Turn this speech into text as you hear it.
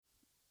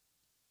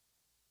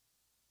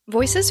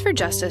Voices for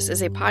Justice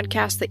is a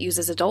podcast that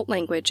uses adult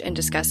language and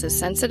discusses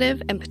sensitive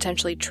and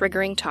potentially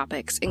triggering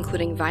topics,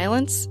 including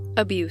violence,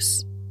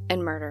 abuse,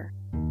 and murder.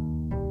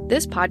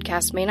 This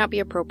podcast may not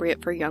be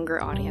appropriate for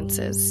younger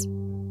audiences.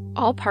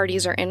 All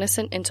parties are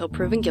innocent until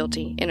proven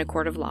guilty in a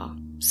court of law.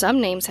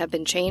 Some names have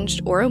been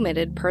changed or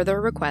omitted per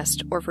their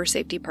request or for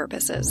safety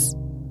purposes.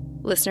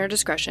 Listener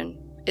discretion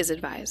is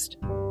advised.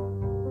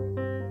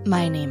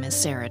 My name is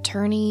Sarah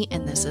Turney,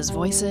 and this is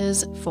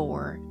Voices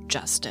for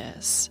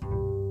Justice.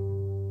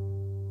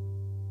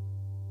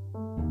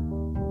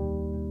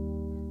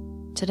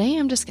 Today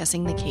I'm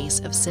discussing the case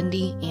of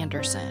Cindy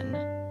Anderson.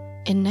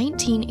 In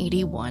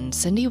 1981,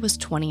 Cindy was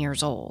 20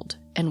 years old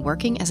and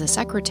working as a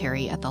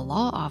secretary at the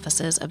law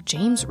offices of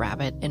James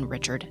Rabbitt and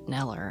Richard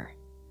Neller.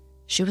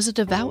 She was a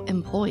devout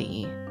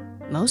employee.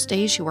 Most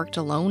days she worked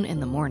alone in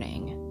the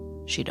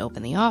morning. She'd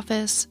open the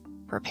office,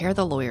 prepare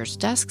the lawyers'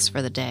 desks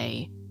for the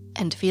day,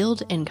 and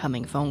field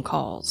incoming phone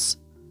calls.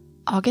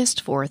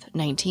 August 4th,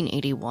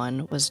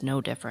 1981 was no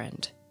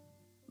different.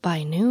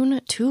 By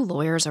noon, 2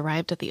 lawyers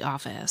arrived at the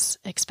office,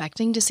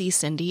 expecting to see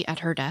Cindy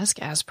at her desk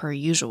as per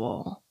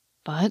usual.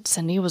 But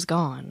Cindy was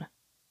gone.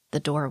 The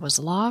door was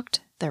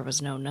locked, there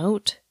was no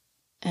note,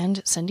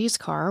 and Cindy's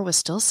car was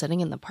still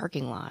sitting in the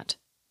parking lot.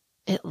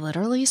 It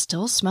literally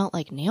still smelled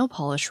like nail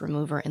polish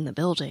remover in the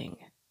building.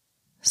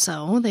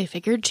 So they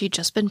figured she'd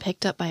just been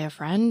picked up by a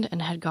friend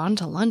and had gone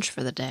to lunch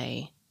for the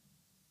day.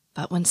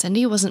 But when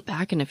Cindy wasn't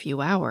back in a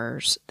few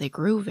hours, they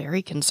grew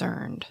very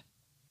concerned.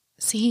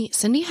 See,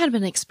 Cindy had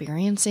been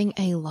experiencing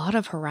a lot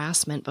of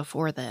harassment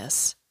before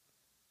this.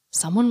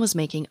 Someone was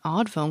making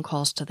odd phone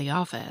calls to the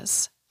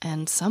office,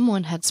 and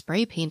someone had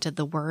spray painted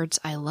the words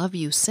 "I love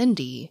you,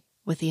 Cindy"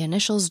 with the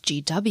initials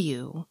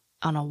GW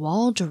on a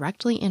wall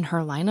directly in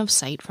her line of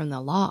sight from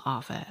the law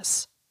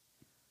office.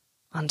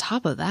 On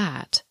top of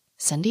that,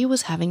 Cindy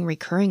was having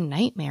recurring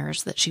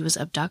nightmares that she was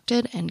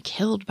abducted and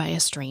killed by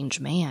a strange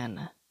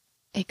man.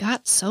 It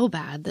got so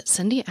bad that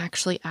Cindy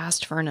actually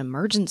asked for an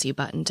emergency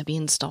button to be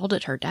installed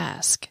at her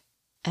desk,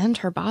 and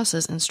her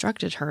bosses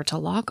instructed her to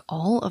lock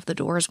all of the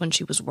doors when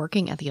she was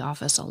working at the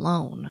office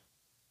alone.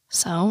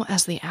 So,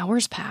 as the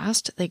hours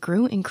passed, they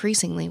grew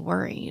increasingly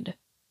worried.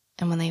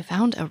 And when they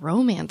found a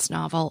romance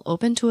novel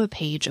open to a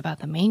page about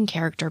the main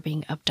character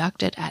being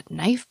abducted at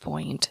knife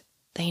point,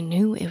 they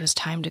knew it was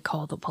time to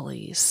call the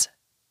police.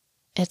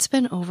 It's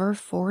been over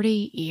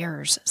 40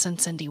 years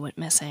since Cindy went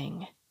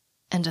missing,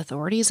 and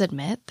authorities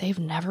admit they've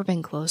never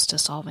been close to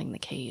solving the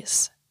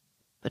case.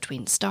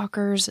 Between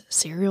stalkers,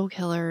 serial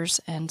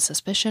killers, and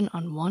suspicion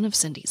on one of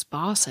Cindy's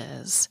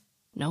bosses,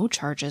 no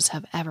charges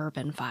have ever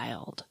been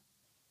filed.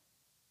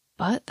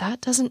 But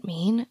that doesn't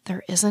mean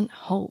there isn't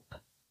hope.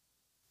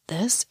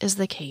 This is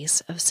the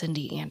case of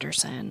Cindy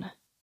Anderson.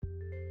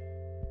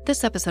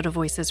 This episode of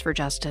Voices for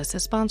Justice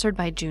is sponsored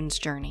by June's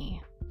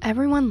Journey.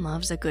 Everyone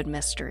loves a good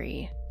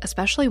mystery,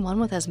 especially one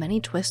with as many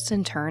twists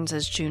and turns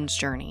as June's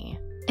Journey.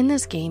 In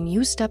this game,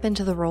 you step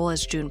into the role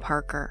as June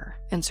Parker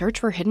and search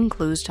for hidden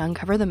clues to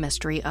uncover the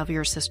mystery of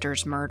your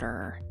sister's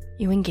murder.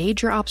 You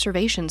engage your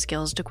observation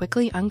skills to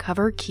quickly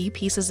uncover key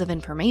pieces of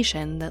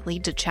information that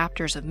lead to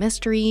chapters of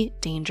mystery,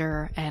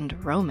 danger,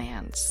 and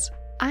romance.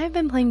 I've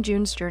been playing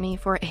June's Journey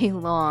for a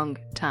long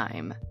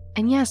time,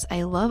 and yes,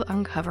 I love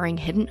uncovering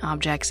hidden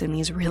objects in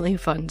these really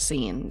fun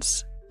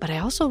scenes, but I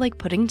also like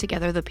putting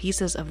together the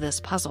pieces of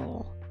this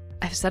puzzle.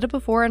 I've said it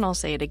before and I'll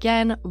say it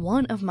again,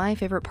 one of my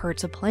favorite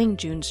parts of playing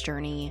June's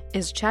Journey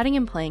is chatting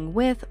and playing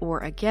with or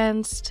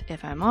against.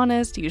 If I'm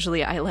honest,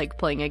 usually I like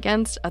playing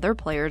against other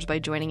players by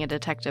joining a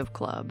detective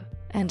club.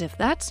 And if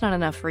that's not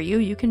enough for you,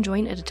 you can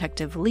join a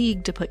detective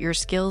league to put your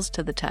skills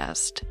to the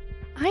test.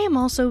 I am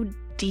also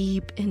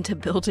deep into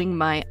building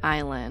my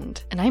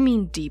island. And I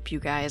mean deep, you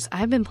guys.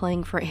 I've been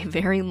playing for a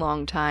very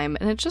long time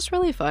and it's just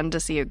really fun to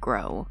see it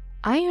grow.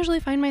 I usually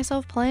find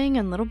myself playing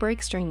on little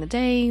breaks during the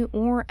day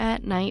or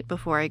at night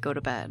before I go to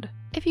bed.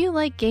 If you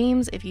like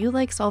games, if you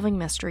like solving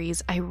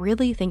mysteries, I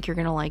really think you're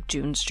gonna like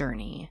June's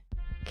Journey.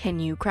 Can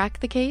you crack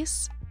the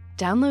case?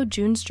 Download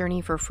June's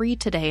Journey for free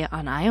today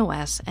on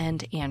iOS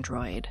and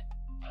Android.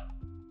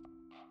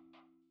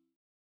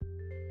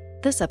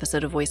 This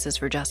episode of Voices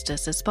for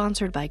Justice is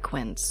sponsored by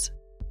Quince.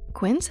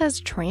 Quince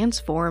has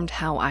transformed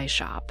how I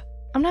shop.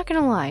 I'm not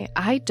gonna lie,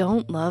 I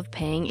don't love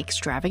paying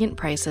extravagant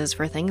prices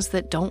for things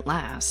that don't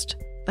last.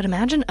 But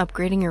imagine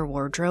upgrading your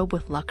wardrobe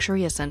with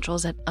luxury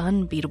essentials at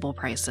unbeatable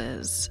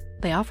prices.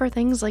 They offer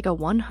things like a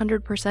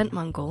 100%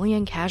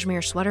 Mongolian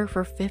cashmere sweater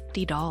for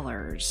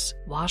 $50,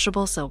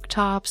 washable silk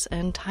tops,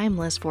 and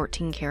timeless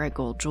 14-karat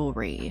gold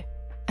jewelry.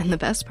 And the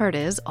best part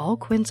is, all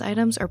Quince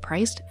items are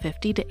priced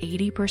 50 to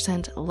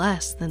 80%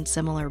 less than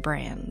similar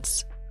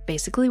brands.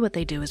 Basically, what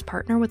they do is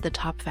partner with the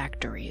top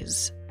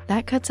factories.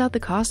 That cuts out the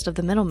cost of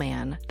the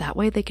middleman, that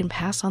way they can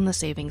pass on the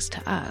savings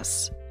to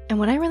us. And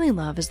what I really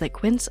love is that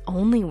Quince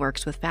only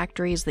works with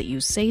factories that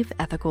use safe,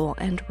 ethical,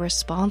 and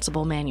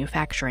responsible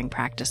manufacturing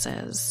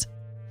practices.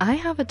 I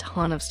have a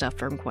ton of stuff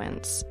from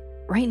Quince.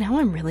 Right now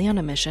I'm really on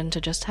a mission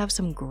to just have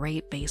some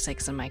great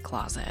basics in my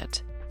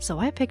closet. so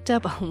I picked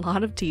up a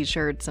lot of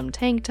t-shirts, some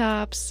tank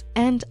tops,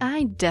 and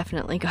I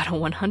definitely got a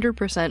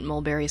 100%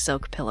 mulberry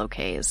silk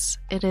pillowcase.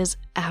 It is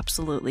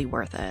absolutely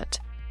worth it.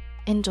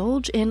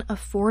 Indulge in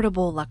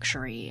affordable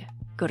luxury.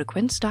 Go to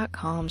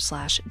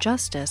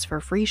quince.com/justice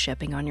for free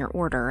shipping on your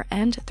order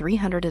and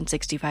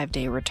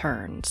 365-day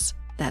returns.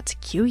 That's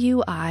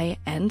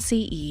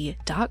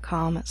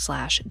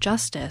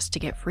QUINCE.com/justice to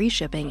get free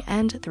shipping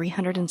and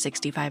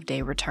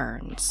 365-day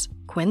returns.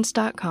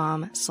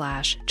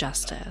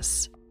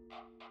 Quince.com/justice.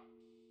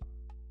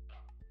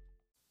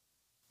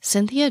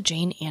 Cynthia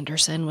Jane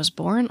Anderson was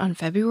born on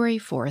February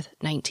 4th,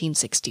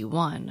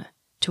 1961,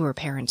 to her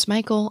parents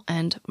Michael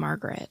and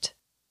Margaret.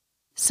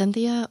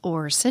 Cynthia,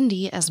 or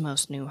Cindy as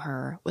most knew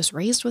her, was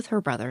raised with her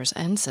brothers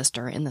and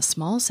sister in the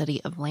small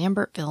city of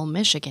Lambertville,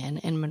 Michigan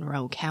in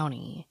Monroe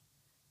County.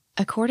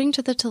 According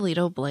to the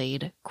Toledo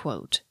Blade,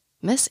 quote,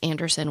 Miss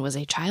Anderson was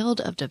a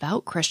child of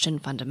devout Christian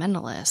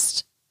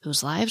fundamentalists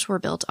whose lives were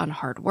built on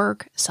hard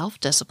work,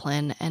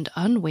 self-discipline, and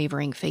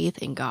unwavering faith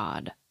in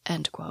God,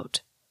 end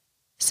quote.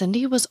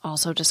 Cindy was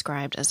also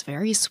described as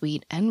very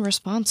sweet and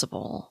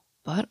responsible,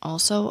 but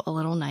also a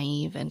little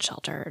naive and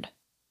sheltered.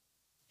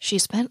 She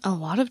spent a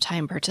lot of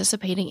time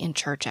participating in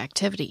church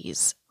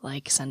activities,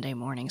 like Sunday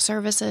morning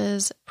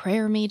services,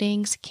 prayer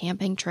meetings,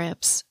 camping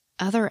trips,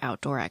 other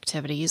outdoor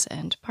activities,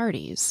 and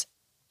parties.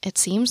 It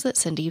seems that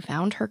Cindy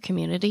found her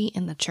community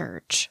in the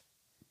church.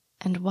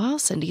 And while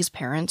Cindy's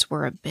parents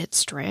were a bit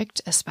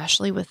strict,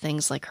 especially with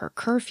things like her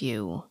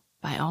curfew,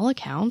 by all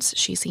accounts,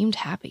 she seemed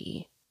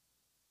happy.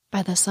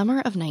 By the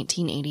summer of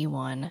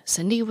 1981,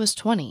 Cindy was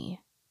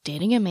 20,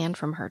 dating a man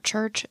from her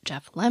church,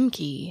 Jeff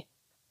Lemke,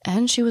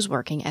 and she was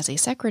working as a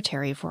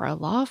secretary for a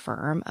law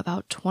firm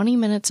about 20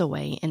 minutes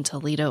away in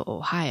Toledo,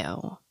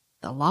 Ohio,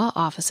 the law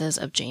offices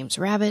of James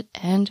Rabbitt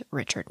and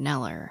Richard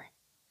Neller.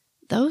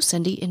 Though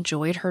Cindy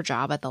enjoyed her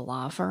job at the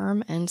law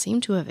firm and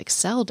seemed to have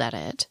excelled at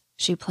it,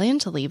 she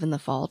planned to leave in the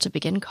fall to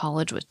begin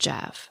college with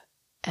Jeff,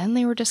 and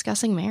they were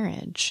discussing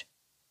marriage.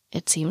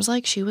 It seems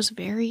like she was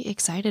very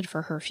excited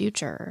for her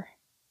future.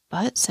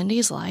 But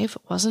Cindy's life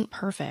wasn't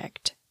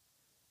perfect.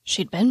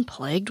 She'd been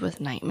plagued with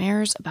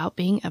nightmares about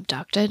being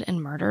abducted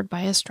and murdered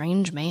by a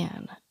strange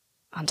man.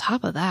 On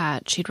top of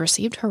that, she'd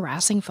received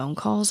harassing phone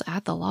calls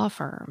at the law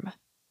firm.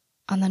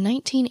 On the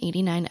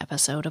 1989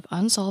 episode of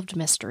Unsolved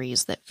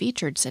Mysteries that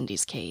featured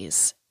Cindy's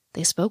case,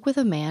 they spoke with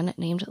a man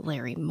named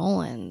Larry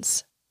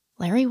Mullins.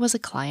 Larry was a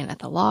client at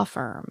the law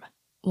firm.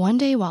 One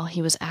day while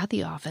he was at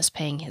the office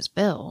paying his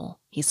bill,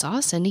 he saw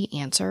Cindy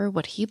answer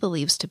what he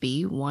believes to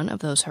be one of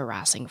those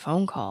harassing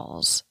phone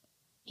calls.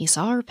 He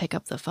saw her pick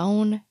up the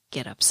phone,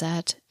 get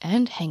upset,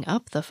 and hang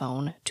up the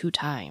phone 2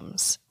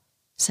 times.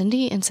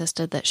 Cindy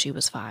insisted that she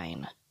was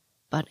fine,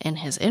 but in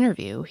his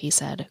interview he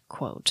said,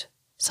 quote,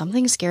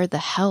 "Something scared the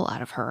hell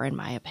out of her in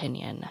my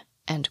opinion,"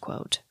 end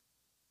quote.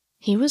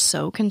 He was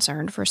so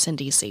concerned for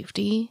Cindy's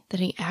safety that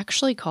he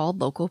actually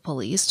called local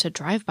police to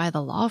drive by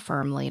the law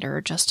firm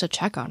later just to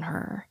check on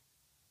her.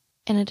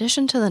 In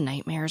addition to the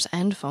nightmares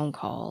and phone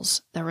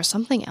calls, there was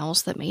something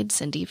else that made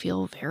Cindy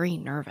feel very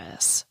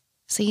nervous.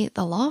 See,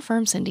 the law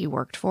firm Cindy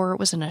worked for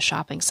was in a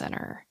shopping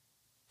center.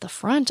 The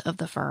front of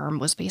the firm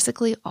was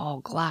basically all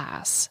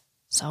glass,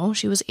 so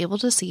she was able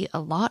to see a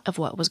lot of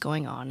what was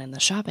going on in the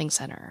shopping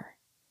center.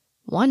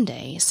 One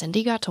day,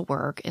 Cindy got to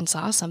work and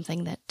saw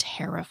something that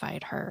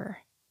terrified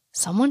her.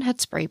 Someone had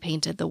spray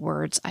painted the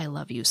words "I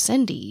love you,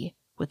 Cindy"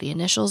 with the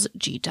initials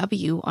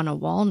GW on a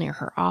wall near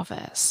her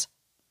office.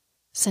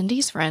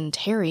 Cindy's friend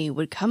Terry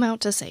would come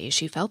out to say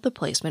she felt the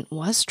placement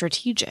was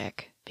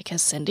strategic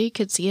because Cindy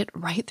could see it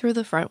right through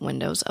the front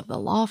windows of the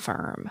law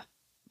firm.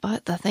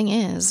 But the thing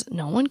is,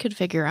 no one could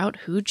figure out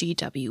who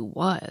GW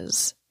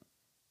was.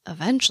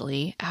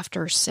 Eventually,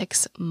 after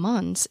 6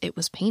 months, it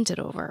was painted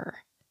over.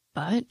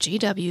 But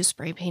GW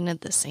spray painted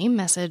the same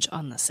message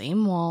on the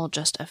same wall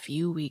just a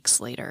few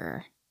weeks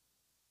later.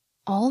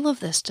 All of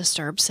this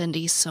disturbed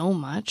Cindy so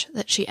much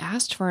that she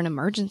asked for an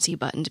emergency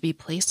button to be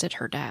placed at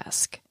her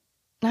desk.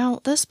 Now,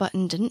 this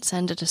button didn't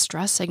send a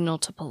distress signal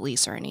to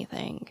police or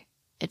anything.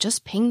 It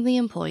just pinged the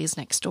employees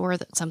next door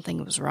that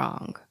something was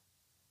wrong.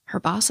 Her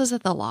bosses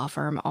at the law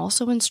firm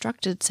also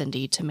instructed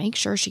Cindy to make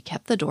sure she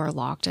kept the door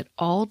locked at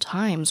all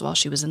times while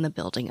she was in the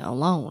building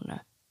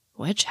alone,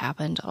 which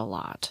happened a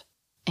lot,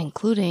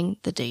 including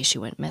the day she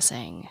went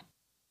missing.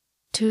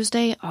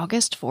 Tuesday,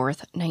 August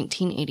 4th,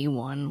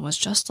 1981 was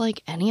just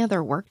like any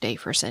other workday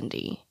for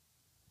Cindy.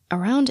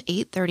 Around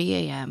 8:30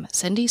 a.m.,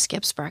 Cindy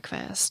skips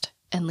breakfast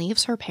and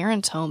leaves her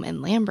parents' home in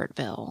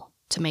Lambertville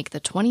to make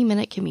the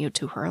 20-minute commute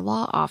to her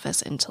law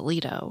office in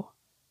Toledo.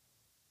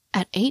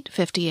 At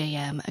 8:50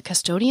 a.m., a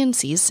custodian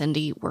sees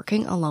Cindy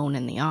working alone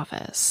in the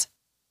office.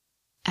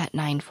 At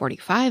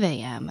 9:45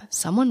 a.m.,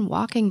 someone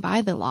walking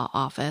by the law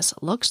office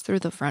looks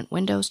through the front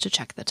windows to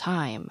check the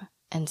time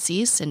and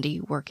sees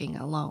Cindy working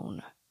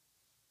alone.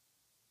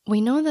 We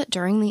know that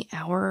during the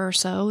hour or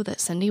so that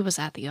Cindy was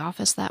at the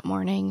office that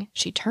morning,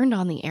 she turned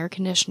on the air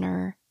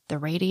conditioner, the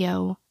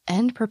radio,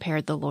 and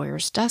prepared the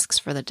lawyers' desks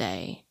for the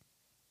day.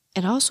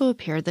 It also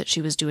appeared that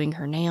she was doing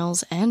her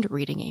nails and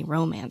reading a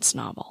romance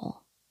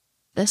novel.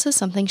 This is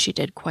something she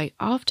did quite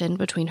often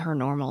between her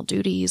normal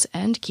duties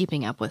and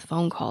keeping up with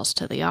phone calls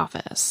to the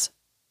office.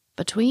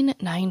 Between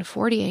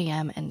 9:40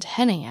 a.m. and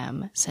 10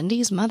 a.m.,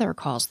 Cindy's mother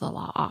calls the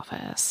law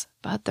office,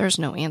 but there's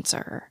no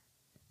answer.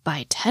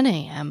 By 10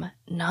 a.m.,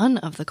 none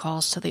of the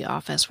calls to the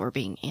office were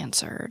being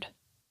answered.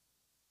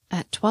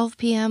 At 12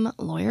 p.m.,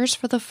 lawyers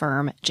for the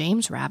firm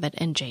James Rabbitt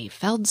and Jay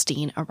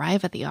Feldstein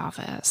arrive at the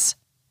office,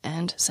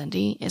 and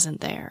Cindy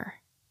isn't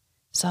there.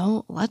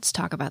 So let's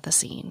talk about the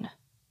scene.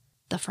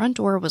 The front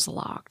door was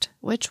locked,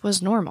 which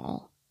was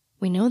normal.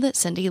 We know that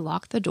Cindy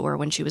locked the door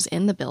when she was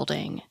in the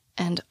building,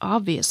 and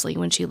obviously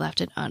when she left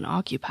it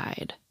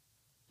unoccupied.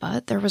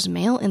 But there was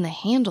mail in the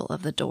handle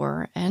of the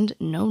door and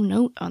no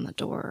note on the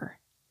door.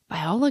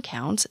 By all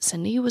accounts,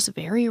 Cindy was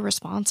very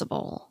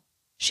responsible.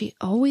 She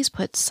always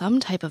put some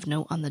type of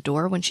note on the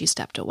door when she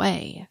stepped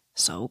away,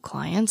 so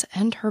clients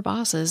and her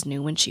bosses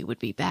knew when she would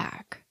be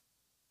back.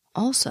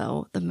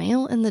 Also, the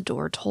mail in the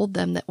door told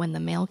them that when the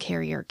mail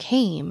carrier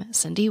came,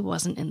 Cindy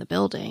wasn't in the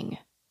building,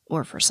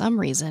 or for some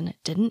reason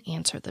didn't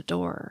answer the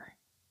door.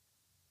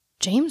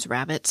 James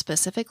Rabbitt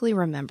specifically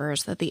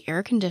remembers that the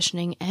air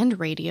conditioning and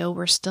radio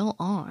were still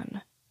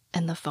on,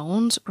 and the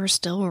phones were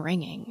still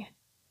ringing.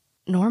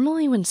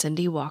 Normally when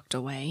Cindy walked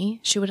away,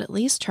 she would at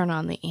least turn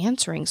on the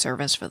answering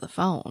service for the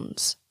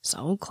phones,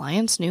 so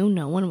clients knew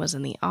no one was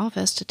in the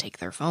office to take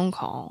their phone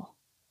call.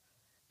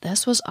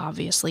 This was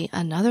obviously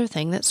another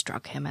thing that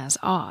struck him as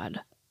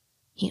odd.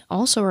 He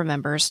also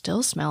remembers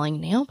still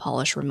smelling nail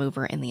polish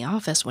remover in the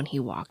office when he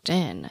walked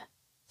in,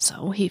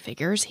 so he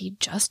figures he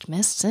just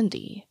missed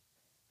Cindy.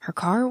 Her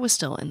car was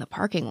still in the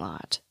parking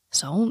lot,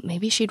 so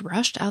maybe she'd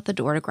rushed out the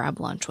door to grab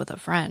lunch with a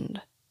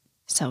friend.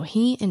 So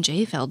he and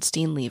Jay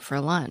Feldstein leave for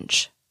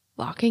lunch,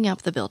 locking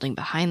up the building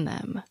behind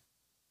them.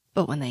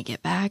 But when they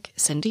get back,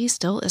 Cindy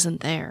still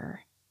isn't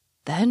there.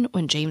 Then,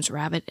 when James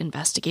Rabbitt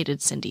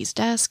investigated Cindy's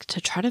desk to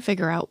try to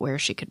figure out where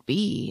she could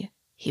be,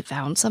 he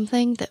found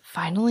something that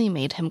finally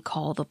made him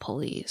call the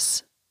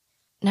police.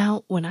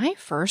 Now, when I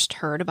first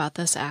heard about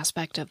this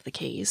aspect of the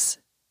case,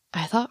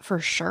 I thought for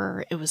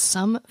sure it was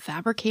some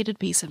fabricated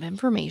piece of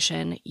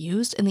information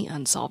used in the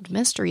Unsolved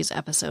Mysteries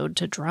episode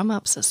to drum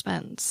up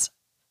suspense.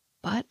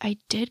 But I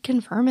did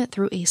confirm it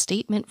through a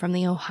statement from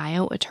the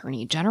Ohio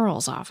Attorney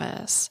General's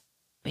office.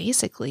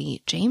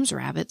 Basically, James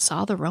Rabbitt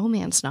saw the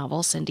romance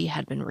novel Cindy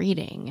had been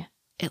reading.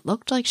 It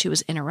looked like she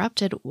was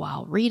interrupted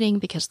while reading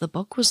because the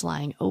book was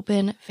lying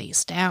open,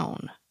 face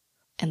down.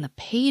 And the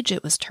page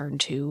it was turned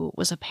to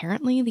was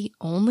apparently the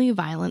only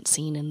violent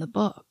scene in the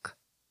book.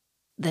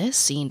 This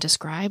scene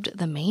described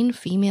the main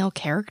female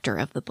character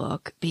of the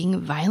book being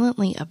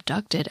violently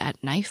abducted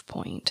at knife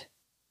point.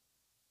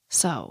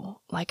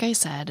 So, like I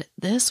said,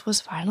 this was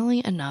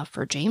finally enough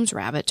for James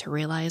Rabbitt to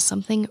realize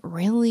something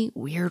really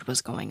weird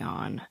was going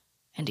on,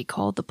 and he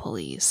called the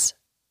police.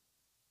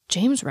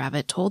 James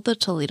Rabbitt told the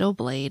Toledo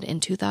Blade in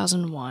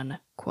 2001,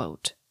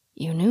 quote,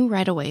 "You knew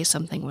right away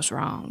something was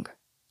wrong.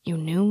 You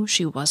knew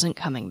she wasn't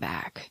coming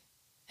back."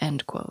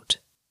 End quote.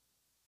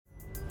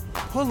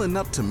 Pulling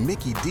up to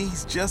Mickey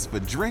D's just for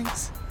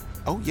drinks?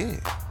 Oh yeah,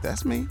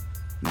 that's me.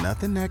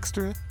 Nothing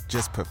extra,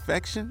 just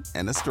perfection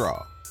and a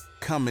straw.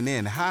 Coming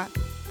in hot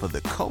for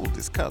the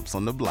coldest cups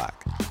on the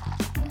block.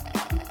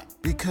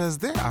 Because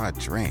there are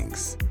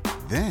drinks.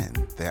 Then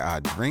there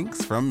are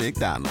drinks from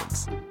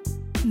McDonald's.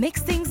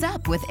 Mix things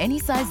up with any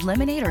size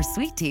lemonade or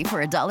sweet tea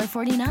for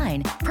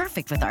 $1.49.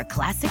 Perfect with our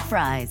classic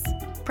fries.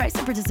 Price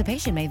and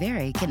participation may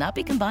vary. Cannot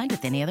be combined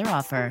with any other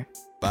offer.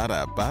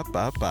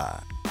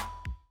 Ba-da-ba-ba-ba.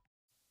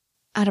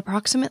 At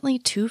approximately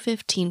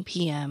 2:15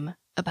 p.m.,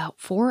 about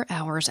 4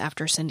 hours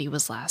after Cindy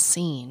was last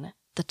seen,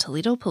 the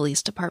Toledo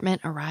Police Department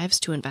arrives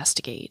to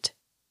investigate.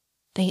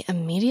 They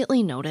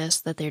immediately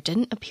notice that there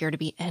didn't appear to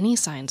be any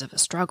signs of a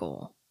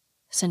struggle.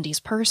 Cindy's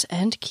purse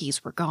and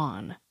keys were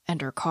gone,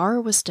 and her car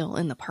was still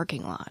in the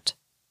parking lot.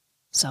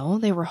 So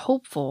they were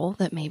hopeful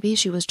that maybe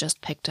she was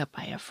just picked up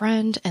by a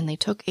friend and they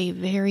took a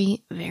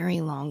very,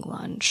 very long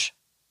lunch.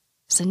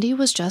 Cindy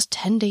was just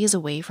 10 days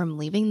away from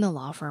leaving the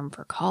law firm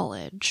for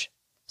college,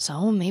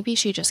 so maybe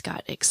she just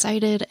got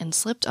excited and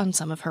slipped on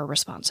some of her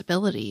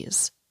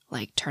responsibilities,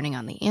 like turning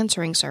on the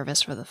answering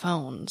service for the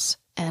phones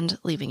and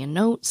leaving a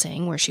note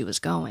saying where she was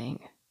going.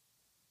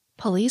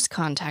 Police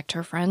contact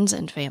her friends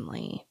and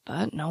family,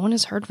 but no one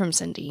has heard from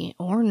Cindy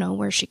or know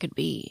where she could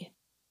be.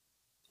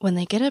 When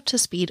they get up to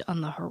speed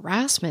on the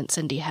harassment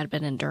Cindy had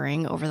been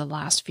enduring over the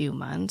last few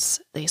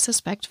months, they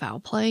suspect foul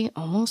play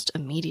almost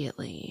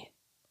immediately.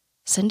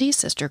 Cindy's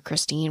sister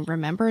Christine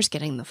remembers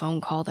getting the phone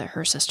call that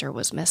her sister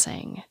was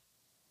missing.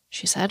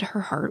 She said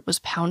her heart was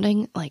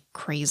pounding like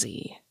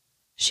crazy.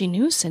 She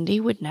knew Cindy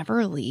would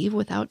never leave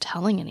without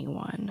telling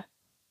anyone.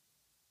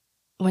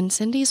 When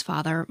Cindy's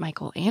father,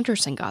 Michael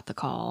Anderson, got the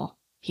call,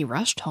 he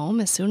rushed home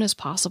as soon as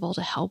possible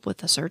to help with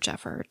the search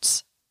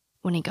efforts.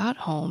 When he got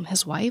home,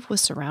 his wife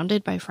was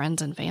surrounded by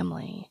friends and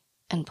family,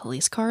 and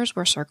police cars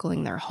were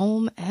circling their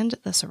home and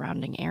the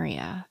surrounding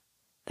area.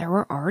 There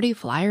were already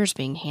flyers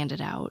being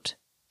handed out,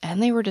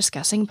 and they were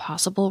discussing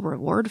possible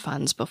reward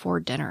funds before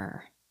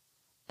dinner.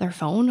 Their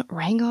phone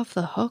rang off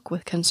the hook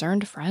with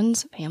concerned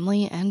friends,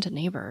 family, and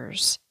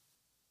neighbors.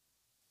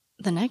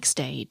 The next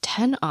day,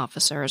 10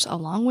 officers,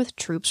 along with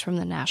troops from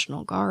the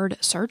National Guard,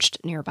 searched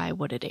nearby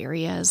wooded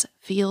areas,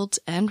 fields,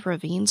 and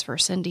ravines for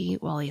Cindy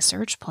while a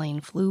search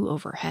plane flew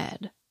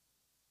overhead.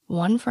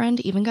 One friend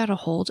even got a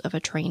hold of a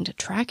trained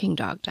tracking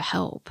dog to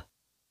help.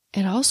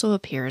 It also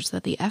appears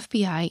that the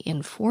FBI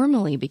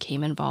informally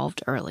became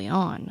involved early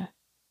on.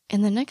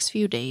 In the next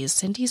few days,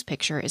 Cindy's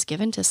picture is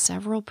given to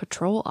several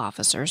patrol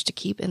officers to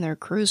keep in their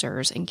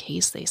cruisers in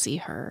case they see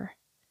her.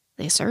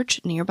 They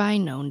search nearby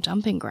known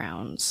dumping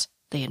grounds,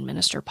 they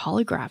administer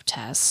polygraph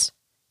tests,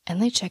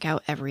 and they check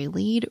out every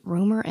lead,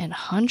 rumor, and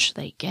hunch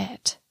they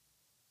get.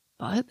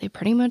 But they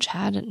pretty much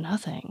had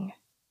nothing.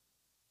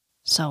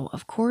 So,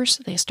 of course,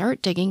 they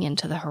start digging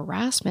into the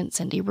harassment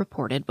Cindy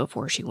reported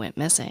before she went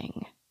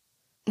missing.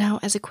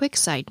 Now, as a quick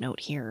side note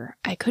here,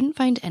 I couldn't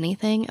find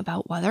anything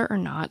about whether or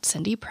not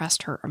Cindy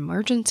pressed her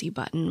emergency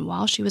button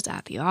while she was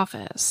at the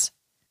office.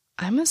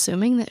 I'm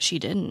assuming that she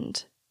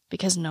didn't,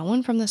 because no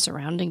one from the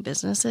surrounding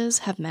businesses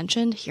have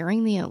mentioned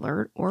hearing the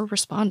alert or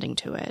responding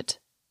to it.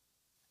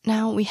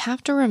 Now, we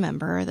have to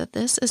remember that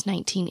this is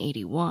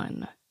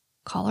 1981.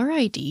 Caller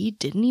ID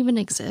didn't even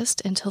exist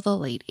until the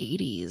late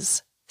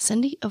 80s.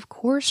 Cindy, of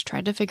course,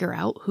 tried to figure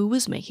out who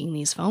was making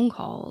these phone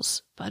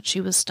calls, but she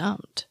was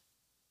stumped.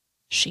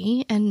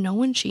 She and no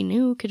one she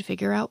knew could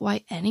figure out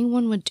why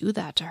anyone would do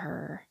that to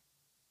her.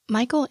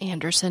 Michael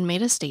Anderson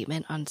made a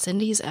statement on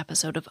Cindy's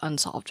episode of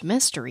Unsolved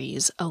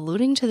Mysteries,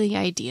 alluding to the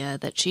idea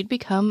that she'd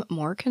become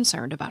more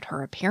concerned about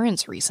her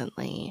appearance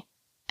recently,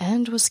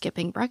 and was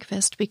skipping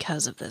breakfast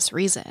because of this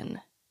reason.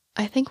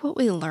 I think what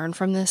we learn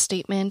from this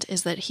statement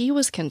is that he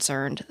was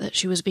concerned that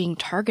she was being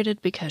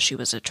targeted because she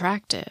was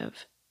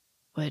attractive,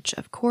 which,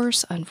 of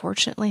course,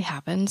 unfortunately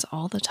happens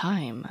all the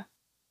time.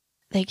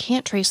 They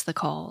can't trace the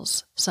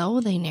calls,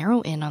 so they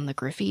narrow in on the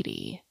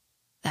graffiti.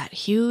 That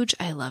huge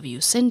 "I love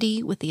you,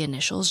 Cindy" with the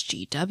initials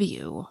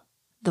GW.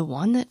 The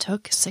one that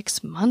took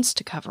 6 months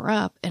to cover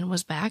up and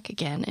was back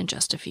again in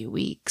just a few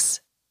weeks.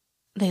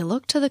 They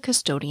look to the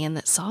custodian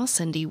that saw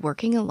Cindy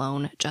working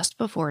alone just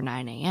before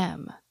 9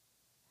 a.m.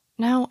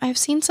 Now, I've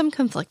seen some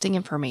conflicting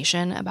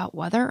information about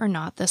whether or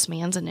not this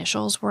man's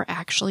initials were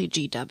actually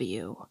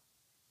GW,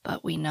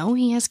 but we know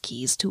he has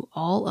keys to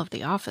all of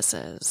the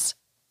offices.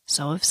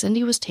 So if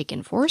Cindy was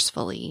taken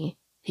forcefully,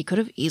 he could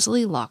have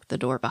easily locked the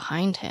door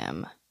behind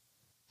him.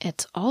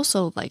 It's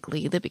also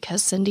likely that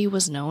because Cindy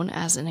was known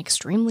as an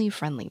extremely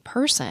friendly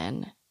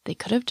person, they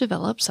could have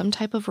developed some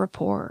type of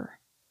rapport.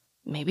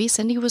 Maybe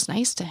Cindy was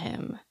nice to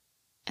him,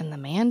 and the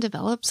man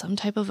developed some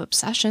type of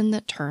obsession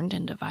that turned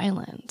into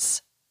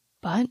violence.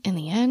 But in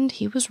the end,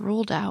 he was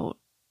ruled out.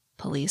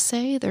 Police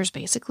say there's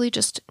basically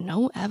just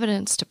no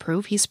evidence to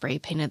prove he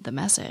spray-painted the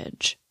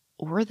message,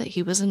 or that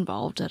he was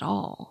involved at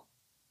all.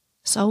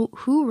 So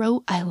who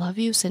wrote "I love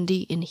you,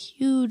 Cindy" in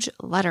huge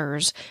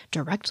letters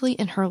directly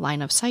in her line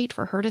of sight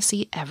for her to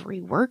see every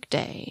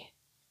workday?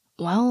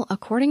 Well,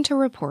 according to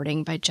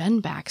reporting by Jen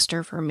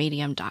Baxter for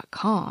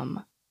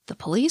Medium.com, the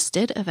police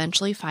did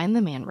eventually find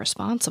the man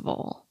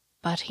responsible,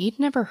 but he'd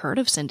never heard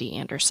of Cindy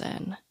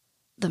Anderson.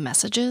 The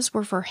messages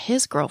were for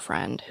his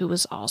girlfriend, who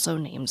was also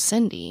named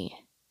Cindy.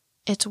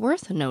 It's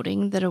worth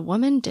noting that a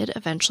woman did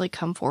eventually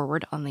come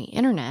forward on the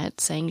internet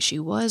saying she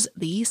was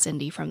the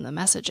Cindy from the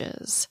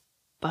messages.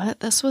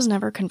 But this was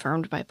never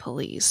confirmed by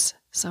police,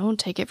 so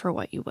take it for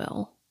what you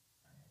will.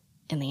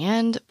 In the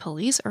end,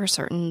 police are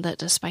certain that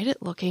despite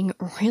it looking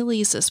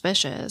really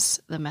suspicious,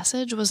 the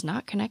message was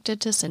not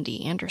connected to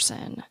Cindy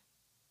Anderson.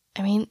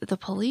 I mean, the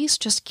police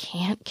just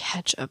can't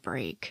catch a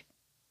break.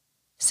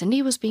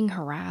 Cindy was being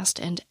harassed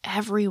and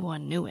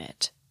everyone knew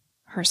it.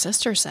 Her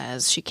sister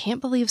says she can't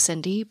believe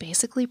Cindy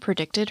basically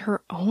predicted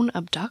her own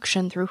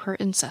abduction through her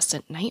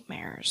incessant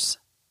nightmares.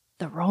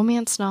 The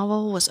romance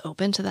novel was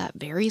open to that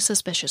very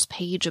suspicious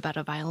page about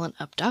a violent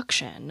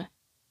abduction.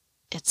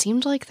 It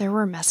seemed like there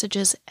were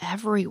messages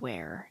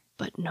everywhere,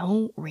 but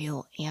no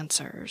real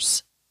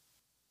answers.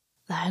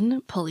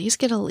 Then, police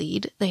get a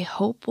lead they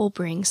hope will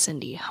bring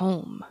Cindy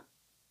home.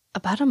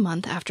 About a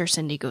month after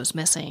Cindy goes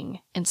missing,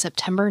 in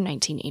September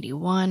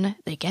 1981,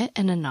 they get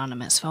an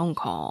anonymous phone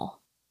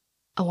call.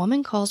 A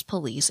woman calls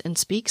police and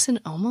speaks in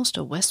almost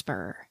a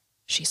whisper.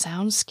 She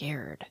sounds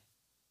scared.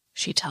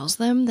 She tells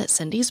them that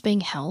Cindy's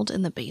being held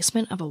in the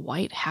basement of a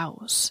white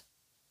house.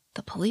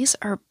 The police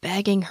are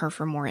begging her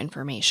for more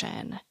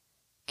information.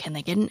 Can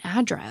they get an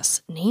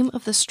address, name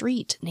of the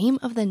street, name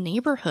of the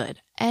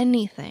neighborhood,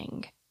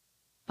 anything?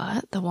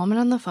 But the woman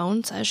on the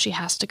phone says she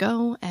has to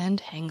go and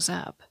hangs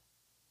up.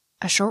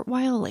 A short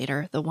while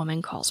later, the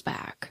woman calls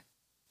back.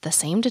 The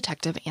same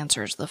detective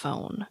answers the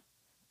phone.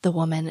 The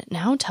woman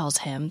now tells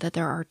him that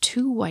there are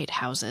 2 white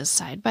houses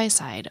side by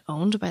side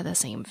owned by the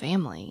same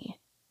family.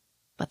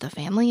 But the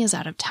family is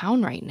out of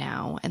town right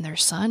now, and their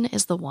son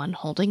is the one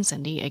holding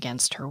Cindy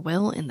against her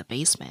will in the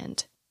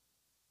basement.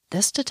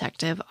 This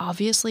detective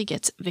obviously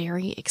gets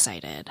very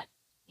excited.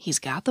 He's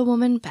got the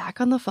woman back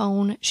on the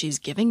phone, she's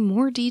giving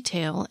more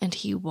detail, and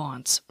he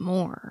wants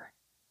more.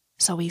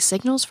 so he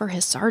signals for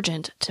his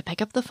sergeant to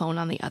pick up the phone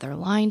on the other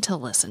line to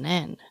listen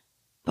in.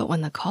 But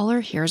when the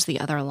caller hears the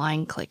other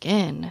line click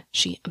in,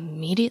 she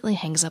immediately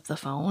hangs up the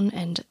phone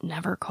and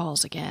never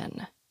calls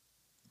again.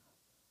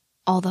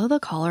 Although the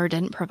caller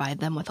didn't provide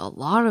them with a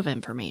lot of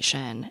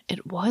information,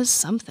 it was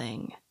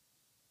something.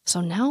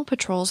 So now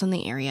patrols in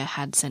the area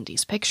had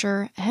Cindy's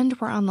picture and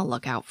were on the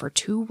lookout for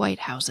 2 white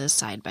houses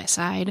side by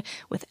side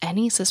with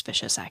any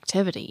suspicious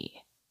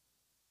activity.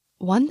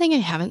 One thing I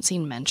haven't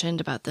seen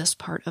mentioned about this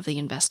part of the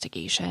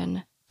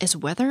investigation is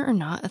whether or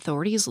not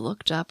authorities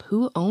looked up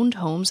who owned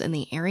homes in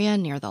the area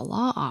near the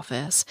law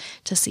office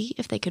to see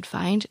if they could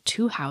find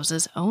 2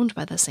 houses owned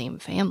by the same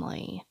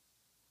family.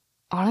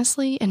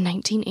 Honestly, in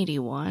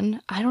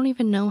 1981, I don't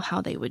even know how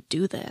they would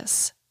do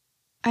this.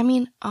 I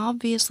mean,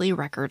 obviously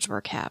records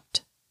were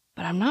kept,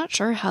 but I'm not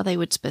sure how they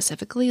would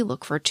specifically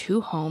look for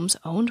 2 homes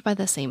owned by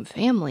the same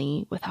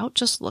family without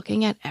just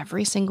looking at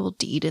every single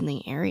deed in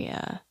the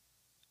area.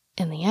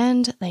 In the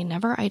end, they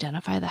never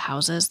identify the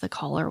houses the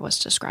caller was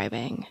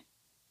describing.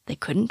 They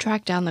couldn't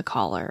track down the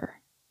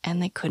caller,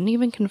 and they couldn't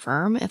even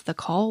confirm if the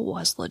call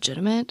was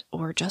legitimate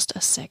or just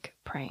a sick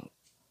prank.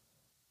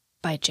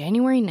 By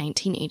January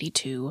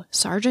 1982,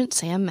 Sergeant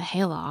Sam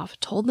Mihailoff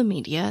told the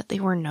media they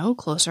were no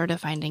closer to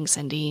finding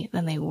Cindy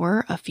than they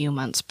were a few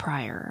months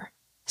prior,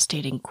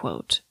 stating,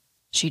 quote,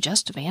 "She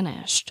just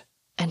vanished,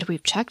 and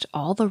we've checked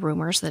all the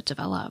rumors that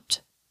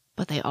developed,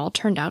 but they all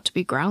turned out to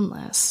be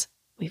groundless.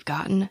 We've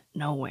gotten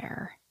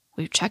nowhere.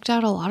 We've checked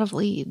out a lot of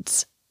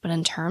leads, but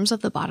in terms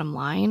of the bottom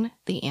line,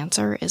 the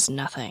answer is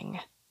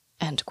nothing."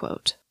 End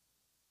quote.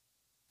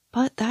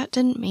 But that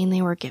didn't mean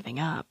they were giving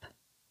up.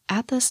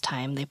 At this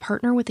time, they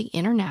partner with the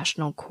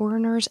International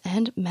Coroners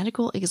and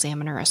Medical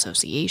Examiner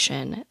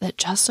Association that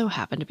just so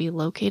happened to be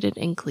located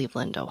in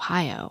Cleveland,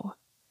 Ohio.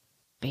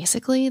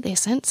 Basically, they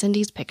sent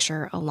Cindy's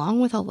picture along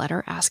with a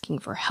letter asking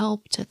for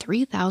help to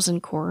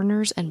 3,000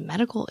 coroners and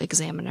medical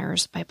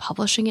examiners by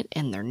publishing it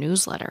in their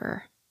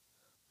newsletter.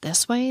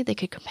 This way, they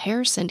could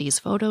compare Cindy's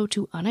photo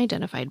to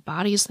unidentified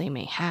bodies they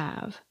may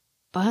have,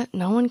 but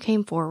no one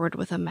came forward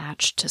with a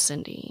match to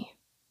Cindy.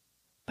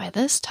 By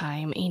this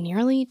time, a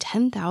nearly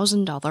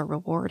 $10,000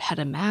 reward had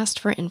amassed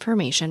for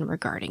information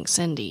regarding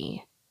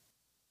Cindy.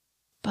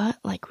 But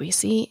like we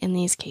see in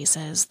these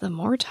cases, the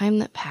more time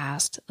that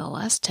passed, the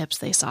less tips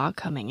they saw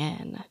coming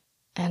in.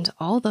 And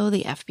although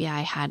the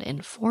FBI had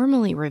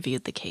informally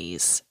reviewed the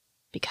case,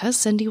 because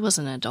Cindy was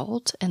an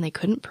adult and they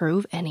couldn't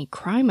prove any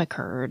crime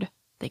occurred,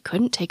 they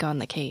couldn't take on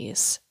the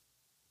case.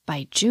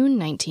 By June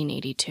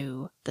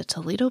 1982, the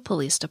Toledo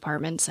Police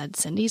Department said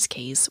Cindy's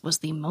case was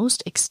the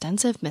most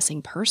extensive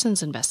missing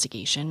persons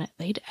investigation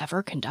they'd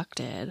ever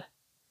conducted.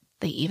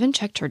 They even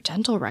checked her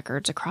dental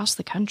records across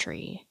the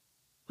country,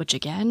 which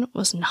again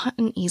was not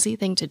an easy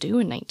thing to do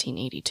in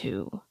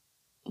 1982.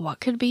 What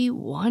could be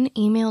one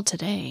email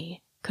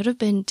today could have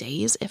been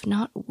days, if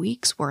not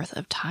weeks worth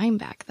of time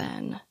back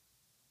then.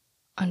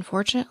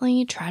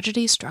 Unfortunately,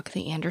 tragedy struck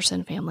the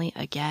Anderson family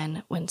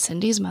again when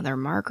Cindy's mother,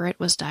 Margaret,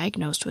 was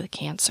diagnosed with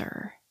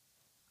cancer.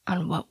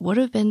 On what would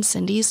have been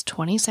Cindy's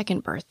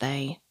 22nd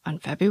birthday, on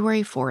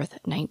February 4th,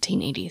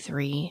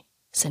 1983,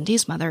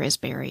 Cindy's mother is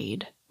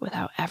buried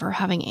without ever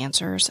having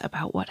answers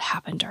about what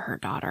happened to her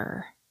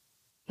daughter.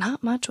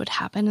 Not much would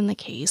happen in the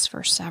case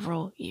for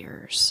several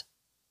years.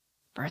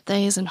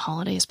 Birthdays and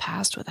holidays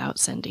passed without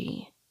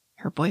Cindy.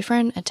 Her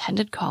boyfriend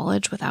attended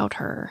college without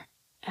her,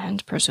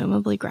 and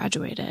presumably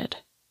graduated,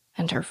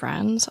 and her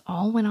friends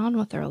all went on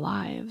with their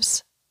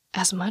lives.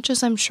 As much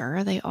as I'm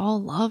sure they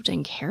all loved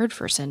and cared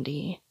for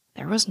Cindy,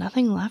 there was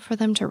nothing left for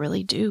them to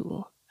really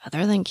do,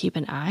 other than keep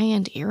an eye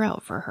and ear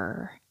out for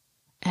her,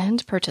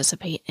 and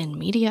participate in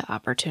media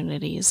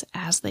opportunities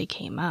as they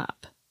came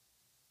up.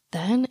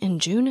 Then, in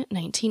June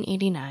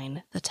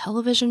 1989, the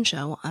television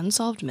show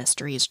Unsolved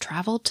Mysteries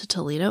traveled to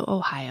Toledo,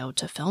 Ohio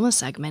to film a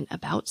segment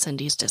about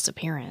Cindy's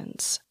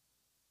disappearance.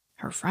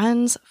 Her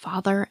friends,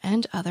 father,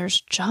 and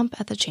others jump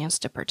at the chance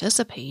to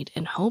participate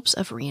in hopes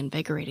of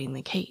reinvigorating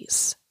the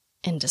case.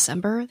 In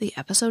December, the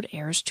episode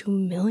airs to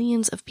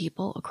millions of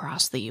people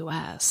across the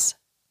U.S.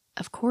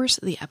 Of course,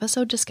 the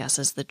episode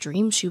discusses the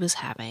dreams she was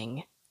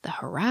having, the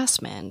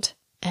harassment,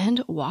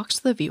 and walks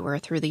the viewer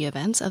through the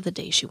events of the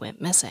day she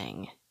went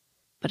missing.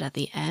 But at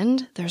the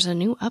end, there's a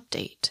new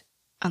update.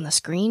 On the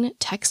screen,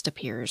 text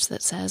appears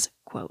that says,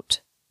 quote,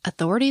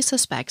 "Authorities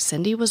suspect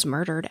Cindy was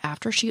murdered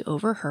after she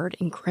overheard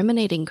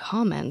incriminating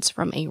comments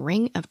from a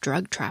ring of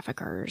drug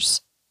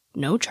traffickers.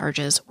 No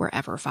charges were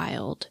ever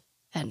filed."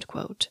 End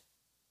quote.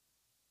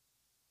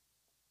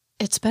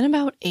 It's been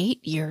about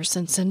 8 years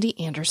since Cindy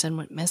Anderson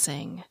went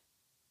missing.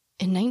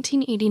 In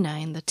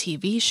 1989, the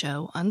TV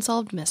show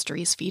Unsolved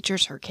Mysteries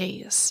features her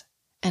case,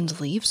 and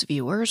leaves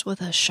viewers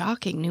with a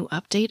shocking new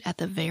update at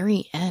the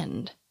very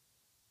end.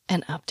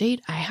 An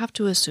update I have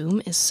to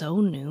assume is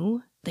so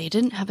new, they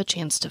didn't have a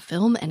chance to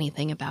film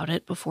anything about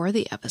it before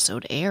the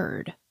episode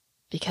aired,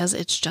 because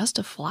it's just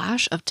a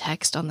flash of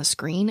text on the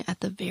screen at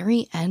the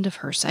very end of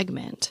her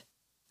segment.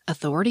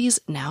 Authorities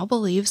now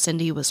believe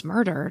Cindy was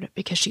murdered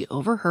because she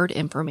overheard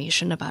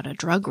information about a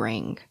drug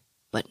ring,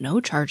 but no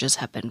charges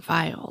have been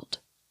filed.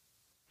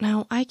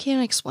 Now, I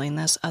can't explain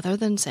this other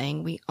than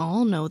saying we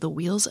all know the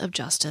wheels of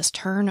justice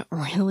turn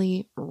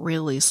really,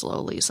 really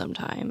slowly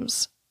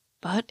sometimes.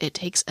 But it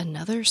takes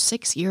another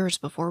 6 years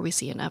before we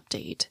see an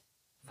update.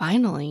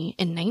 Finally,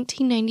 in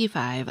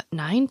 1995,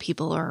 9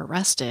 people are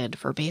arrested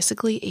for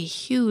basically a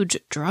huge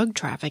drug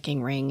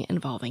trafficking ring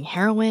involving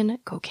heroin,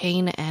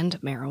 cocaine, and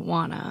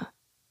marijuana.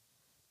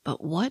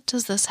 But what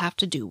does this have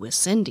to do with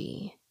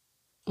Cindy?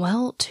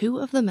 Well, 2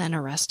 of the men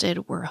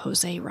arrested were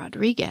Jose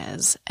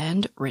Rodriguez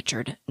and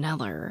Richard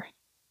Neller.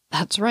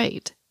 That's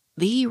right,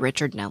 the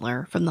Richard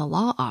Neller from the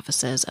law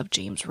offices of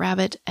James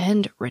Rabbitt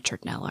and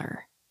Richard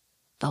Neller,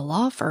 the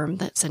law firm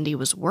that Cindy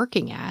was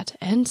working at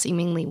and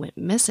seemingly went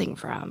missing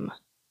from.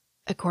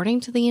 According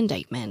to the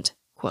indictment,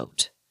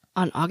 quote,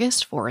 on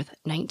August 4th,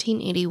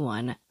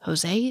 1981,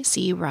 Jose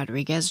C.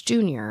 Rodriguez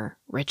Jr.,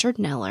 Richard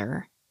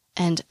Neller,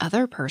 and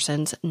other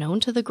persons known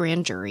to the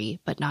grand jury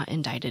but not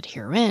indicted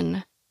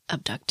herein,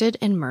 abducted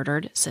and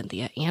murdered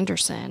Cynthia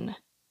Anderson,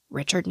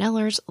 Richard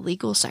Neller's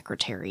legal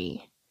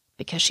secretary,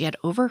 because she had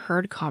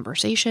overheard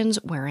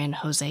conversations wherein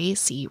Jose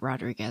C.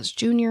 Rodriguez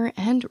Jr.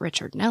 and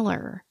Richard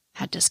Neller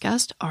had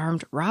discussed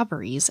armed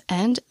robberies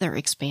and their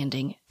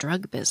expanding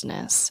drug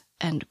business,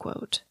 end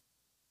quote.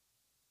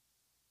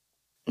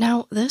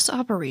 Now, this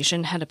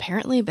operation had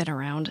apparently been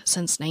around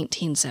since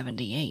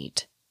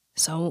 1978,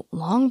 so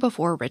long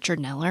before Richard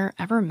Neller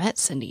ever met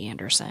Cindy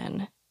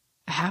Anderson.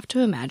 I have to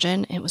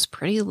imagine it was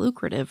pretty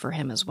lucrative for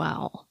him as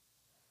well,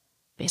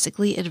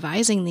 basically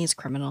advising these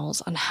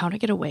criminals on how to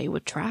get away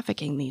with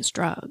trafficking these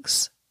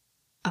drugs.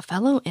 A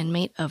fellow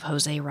inmate of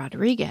Jose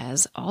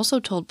Rodriguez also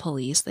told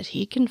police that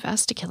he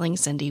confessed to killing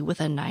Cindy with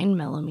a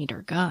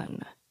 9mm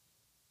gun.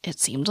 It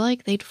seemed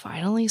like they'd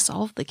finally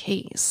solved the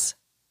case.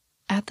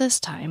 At this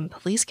time,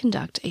 police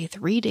conduct a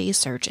 3-day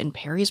search in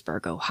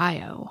Perrysburg,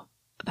 Ohio,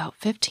 about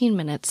 15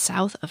 minutes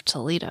south of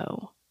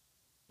Toledo.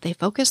 They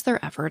focus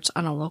their efforts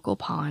on a local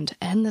pond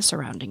and the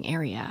surrounding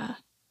area.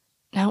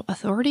 Now,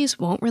 authorities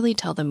won't really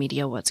tell the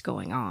media what's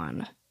going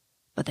on,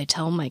 but they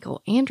tell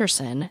Michael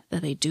Anderson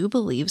that they do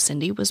believe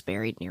Cindy was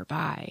buried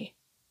nearby.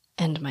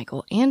 And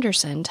Michael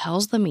Anderson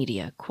tells the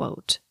media,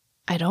 quote,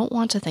 I don't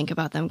want to think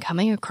about them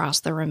coming across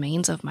the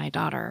remains of my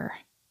daughter,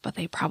 but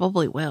they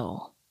probably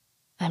will.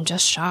 I'm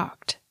just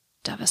shocked,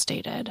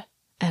 devastated,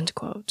 end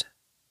quote.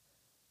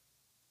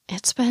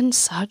 It's been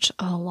such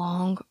a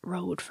long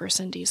road for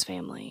Cindy's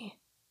family.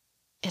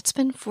 It's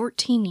been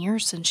 14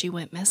 years since she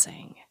went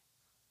missing.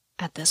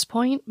 At this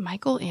point,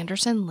 Michael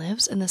Anderson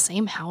lives in the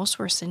same house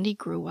where Cindy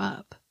grew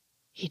up.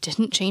 He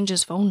didn't change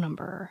his phone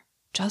number,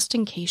 just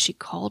in case she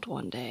called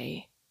one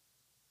day.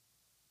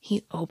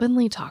 He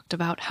openly talked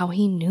about how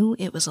he knew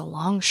it was a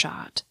long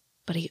shot,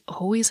 but he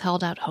always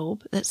held out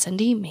hope that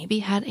Cindy maybe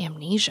had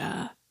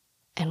amnesia,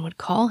 and would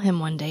call him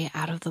one day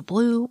out of the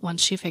blue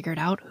once she figured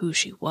out who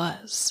she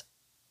was.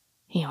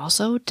 He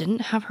also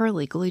didn't have her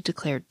legally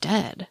declared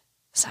dead,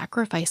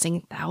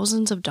 sacrificing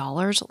thousands of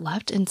dollars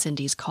left in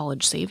Cindy's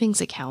college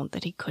savings account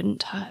that he couldn't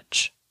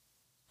touch.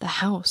 The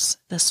house,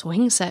 the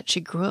swing set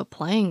she grew up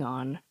playing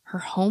on, her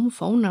home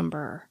phone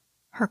number,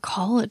 her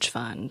college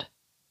fund.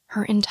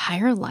 Her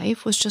entire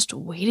life was just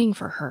waiting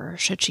for her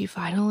should she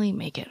finally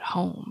make it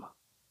home.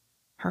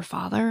 Her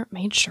father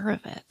made sure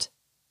of it.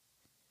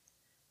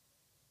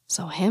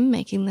 So him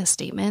making this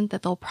statement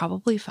that they'll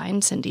probably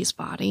find Cindy's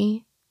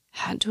body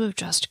had to have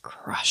just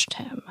crushed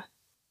him.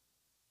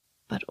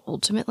 But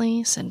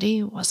ultimately,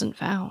 Cindy wasn't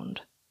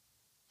found.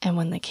 And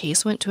when the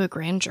case went to a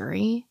grand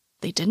jury,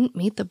 they didn't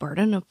meet the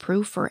burden of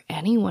proof for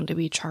anyone to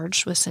be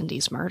charged with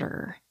Cindy's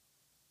murder.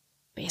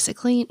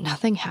 Basically,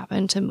 nothing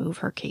happened to move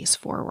her case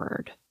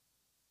forward.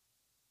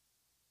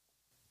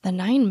 The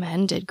 9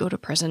 men did go to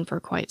prison for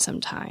quite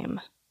some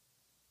time.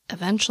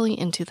 Eventually,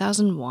 in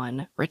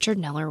 2001, Richard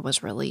Neller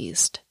was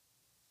released.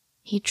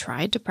 He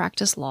tried to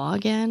practice law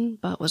again,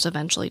 but was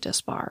eventually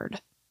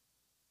disbarred.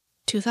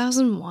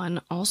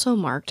 2001 also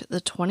marked the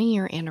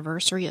 20-year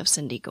anniversary of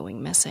Cindy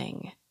going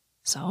missing,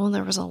 so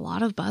there was a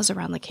lot of buzz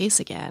around the case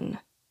again.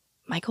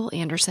 Michael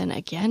Anderson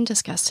again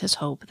discussed his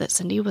hope that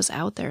Cindy was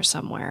out there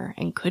somewhere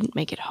and couldn't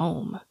make it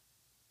home,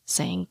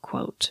 saying,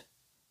 quote,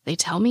 "They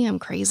tell me I'm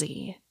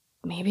crazy.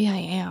 Maybe I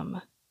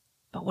am.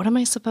 But what am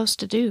I supposed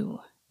to do?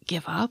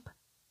 Give up?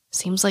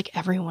 Seems like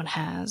everyone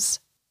has.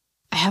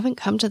 I haven't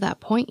come to that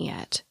point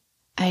yet.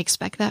 I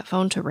expect that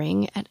phone to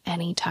ring at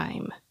any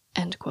time."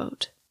 End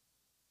quote.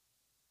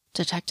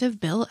 Detective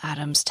Bill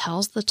Adams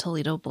tells the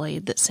Toledo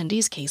Blade that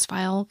Cindy's case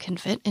file can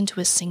fit into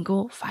a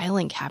single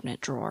filing cabinet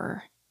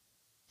drawer,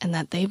 and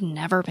that they've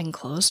never been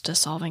close to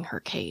solving her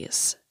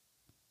case.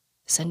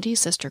 Cindy's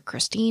sister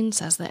Christine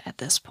says that at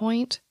this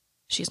point,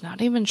 she's not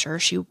even sure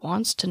she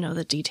wants to know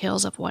the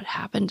details of what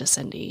happened to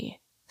Cindy,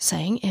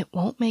 saying it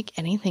won't make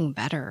anything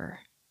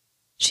better.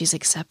 She's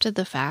accepted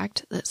the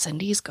fact that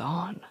Cindy's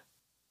gone.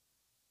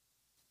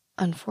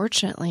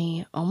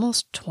 Unfortunately,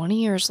 almost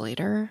 20 years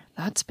later,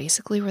 that's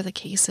basically where the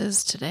case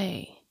is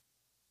today.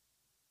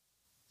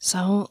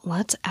 So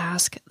let's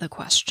ask the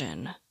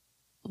question,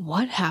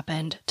 what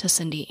happened to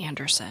Cindy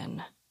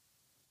Anderson?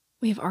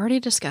 We've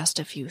already discussed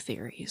a few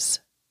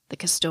theories. The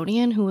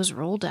custodian who was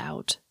ruled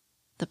out,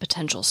 The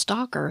potential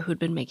stalker who'd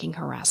been making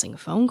harassing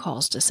phone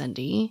calls to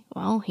Cindy,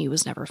 well, he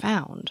was never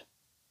found.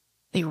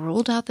 They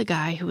ruled out the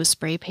guy who was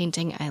spray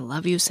painting "I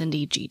love you,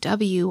 Cindy,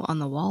 GW" on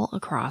the wall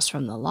across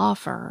from the law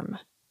firm.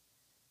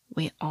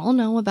 We all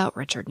know about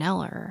Richard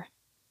Neller,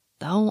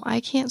 though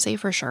I can't say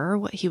for sure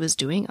what he was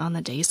doing on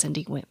the day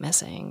Cindy went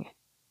missing.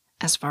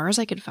 As far as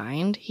I could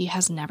find, he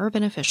has never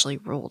been officially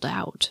ruled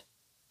out,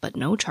 but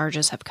no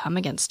charges have come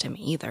against him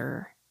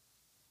either.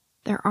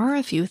 There are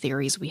a few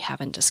theories we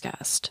haven't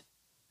discussed.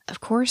 Of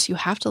course, you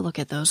have to look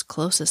at those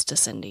closest to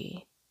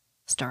Cindy,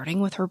 starting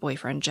with her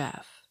boyfriend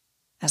Jeff.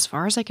 As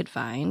far as I could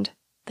find,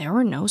 there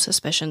were no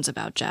suspicions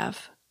about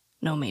Jeff.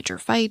 No major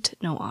fight,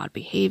 no odd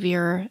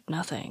behavior,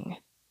 nothing.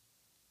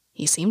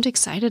 He seemed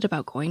excited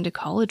about going to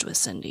college with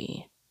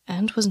Cindy,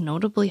 and was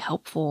notably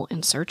helpful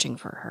in searching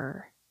for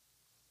her.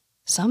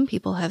 Some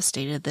people have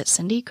stated that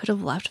Cindy could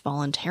have left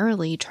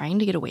voluntarily trying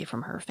to get away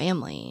from her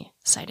family,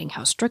 citing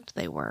how strict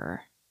they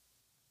were.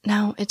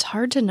 Now, it's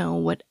hard to know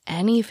what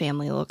any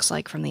family looks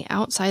like from the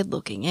outside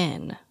looking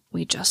in.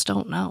 We just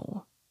don't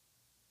know.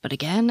 But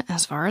again,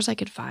 as far as I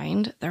could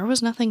find, there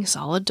was nothing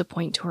solid to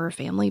point to her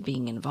family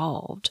being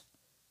involved,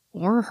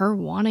 or her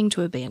wanting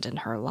to abandon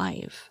her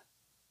life.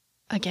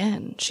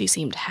 Again, she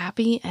seemed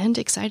happy and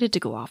excited to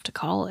go off to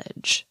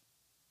college.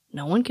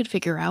 No one could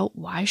figure out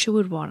why she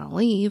would want to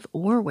leave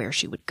or where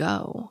she would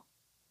go.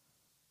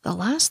 The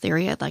last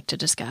theory I'd like to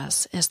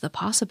discuss is the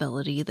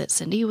possibility that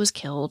Cindy was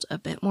killed a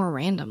bit more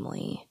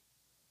randomly.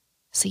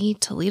 See,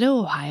 Toledo,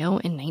 Ohio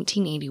in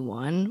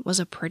 1981 was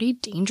a pretty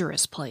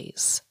dangerous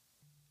place.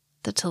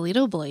 The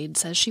Toledo Blade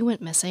says she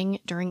went missing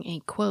during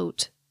a,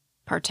 quote,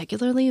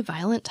 particularly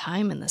violent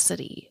time in the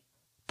city.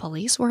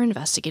 Police were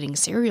investigating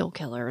serial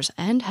killers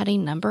and had a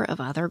number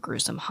of other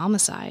gruesome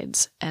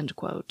homicides, end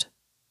quote.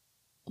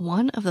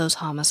 One of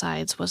those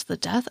homicides was the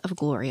death of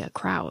Gloria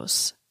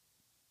Kraus.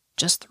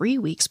 Just 3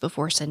 weeks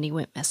before Cindy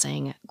went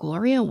missing,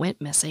 Gloria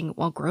went missing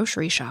while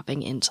grocery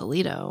shopping in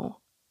Toledo.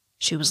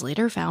 She was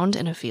later found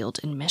in a field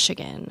in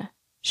Michigan.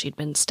 She'd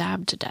been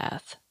stabbed to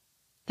death.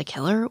 The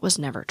killer was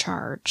never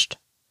charged.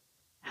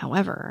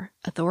 However,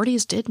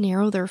 authorities did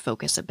narrow their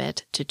focus a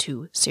bit to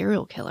 2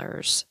 serial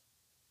killers,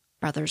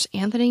 brothers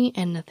Anthony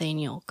and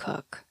Nathaniel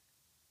Cook.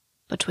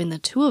 Between the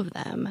 2 of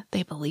them,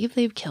 they believe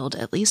they've killed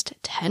at least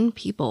 10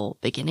 people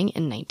beginning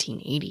in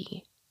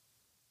 1980.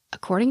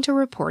 According to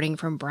reporting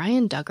from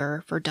Brian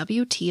Duggar for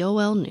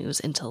WTOL News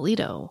in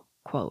Toledo,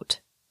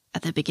 quote,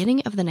 at the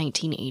beginning of the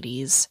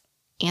 1980s,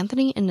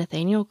 Anthony and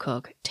Nathaniel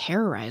Cook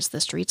terrorized the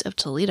streets of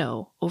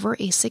Toledo over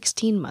a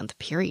 16-month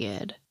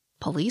period.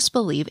 Police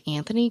believe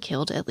Anthony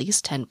killed at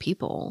least 10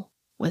 people,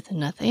 with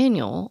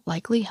Nathaniel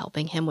likely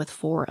helping him with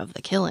 4 of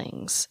the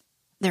killings.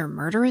 Their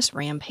murderous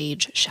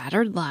rampage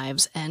shattered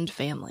lives and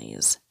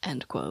families,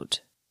 end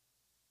quote.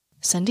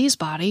 Cindy's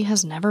body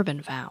has never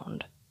been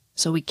found,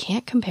 so we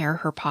can't compare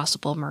her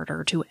possible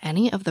murder to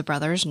any of the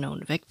brothers'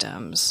 known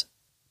victims.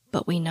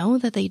 But we know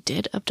that they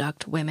did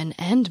abduct women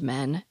and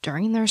men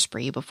during their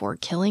spree before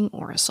killing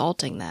or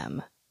assaulting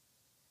them.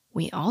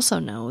 We also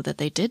know that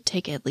they did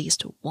take at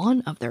least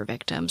one of their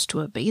victims to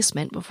a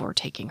basement before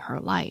taking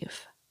her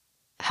life.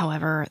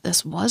 However,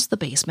 this was the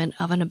basement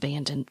of an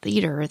abandoned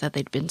theater that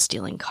they'd been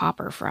stealing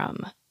copper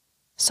from.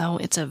 So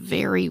it's a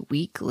very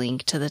weak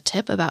link to the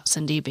tip about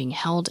Cindy being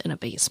held in a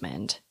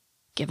basement,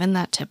 given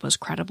that tip was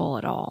credible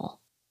at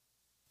all.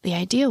 The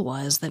idea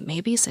was that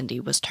maybe Cindy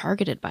was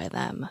targeted by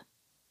them.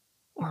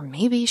 Or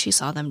maybe she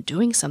saw them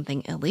doing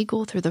something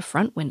illegal through the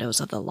front windows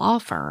of the law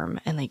firm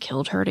and they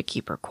killed her to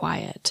keep her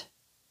quiet.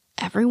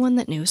 Everyone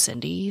that knew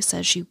Cindy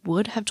says she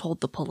would have told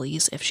the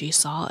police if she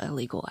saw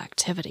illegal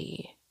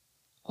activity.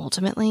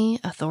 Ultimately,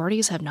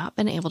 authorities have not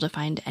been able to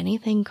find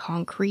anything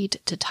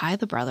concrete to tie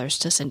the brothers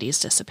to Cindy's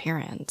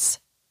disappearance.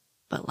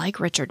 But like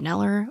Richard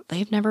Neller,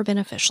 they've never been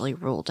officially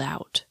ruled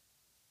out.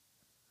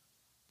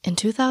 In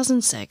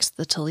 2006,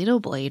 the Toledo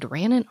Blade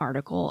ran an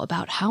article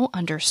about how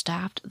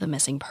understaffed the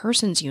missing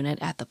persons unit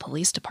at the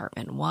police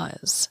department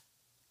was.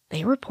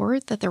 They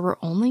report that there were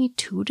only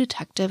 2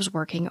 detectives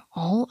working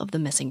all of the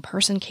missing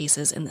person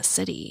cases in the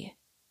city,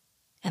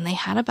 and they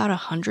had about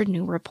 100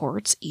 new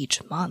reports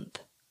each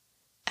month.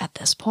 At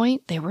this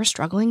point, they were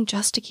struggling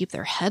just to keep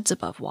their heads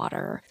above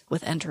water,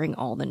 with entering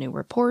all the new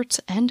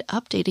reports and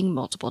updating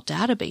multiple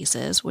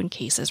databases when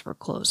cases were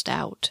closed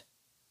out.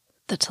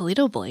 The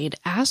Toledo Blade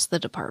asked the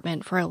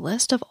department for a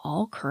list of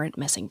all current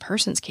missing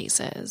persons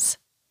cases.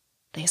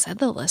 They said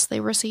the list they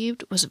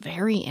received was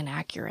very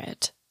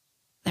inaccurate.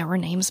 There were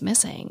names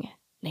missing,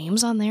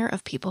 names on there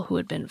of people who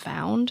had been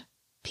found,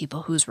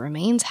 people whose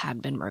remains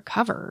had been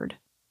recovered.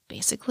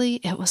 Basically,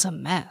 it was a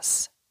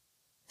mess.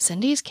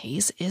 Cindy's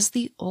case is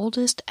the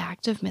oldest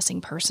active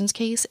missing persons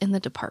case in the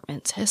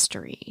department's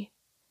history.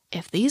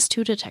 If these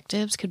 2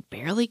 detectives could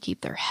barely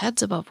keep their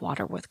heads above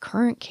water with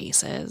current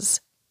cases,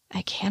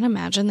 I can't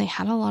imagine they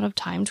had a lot of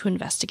time to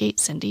investigate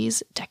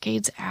Cindy's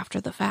decades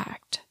after the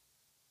fact.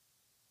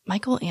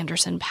 Michael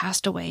Anderson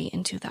passed away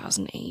in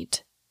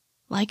 2008.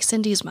 Like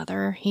Cindy's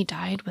mother, he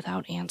died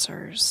without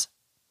answers.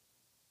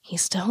 He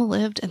still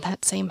lived in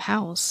that same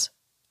house,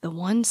 the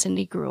one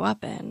Cindy grew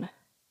up in.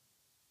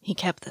 He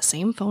kept the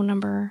same phone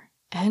number,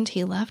 and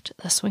he left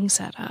the swing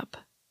set up.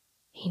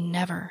 He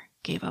never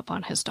gave up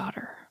on his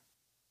daughter.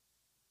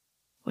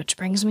 Which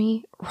brings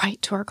me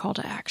right to our call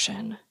to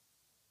action.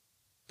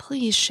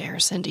 Please share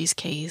Cindy's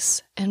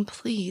case, and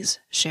please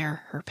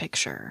share her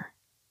picture.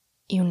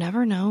 You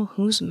never know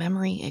whose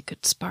memory it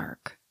could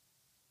spark.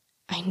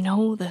 I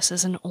know this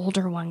is an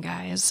older one,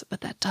 guys,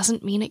 but that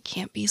doesn't mean it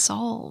can't be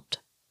solved.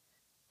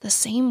 The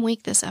same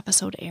week this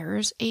episode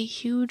airs, a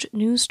huge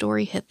news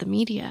story hit the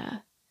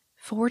media.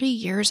 40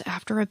 years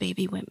after a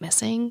baby went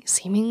missing,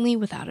 seemingly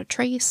without a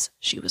trace,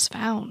 she was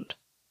found.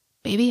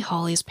 Baby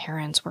Holly's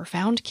parents were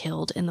found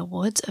killed in the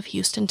woods of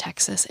Houston,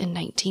 Texas in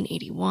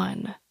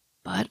 1981,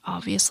 but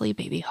obviously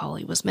baby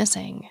Holly was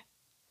missing.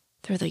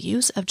 Through the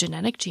use of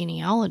genetic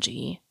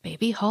genealogy,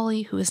 baby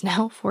Holly, who is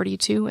now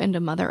 42 and a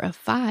mother of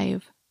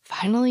 5,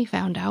 finally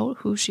found out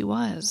who she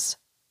was.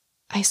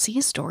 I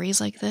see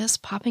stories like this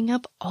popping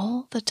up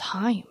all the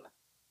time.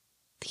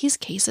 These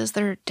cases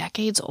that are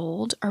decades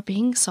old are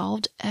being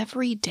solved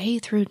every day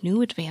through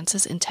new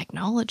advances in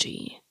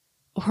technology,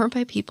 or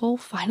by people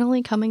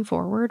finally coming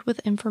forward with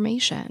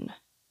information.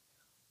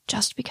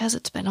 Just because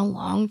it's been a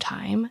long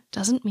time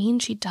doesn't mean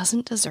she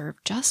doesn't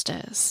deserve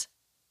justice,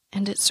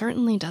 and it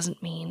certainly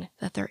doesn't mean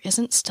that there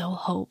isn't still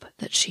hope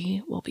that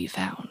she will be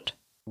found.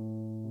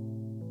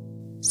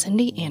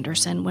 Cindy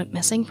Anderson went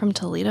missing from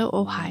Toledo,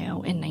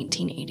 Ohio in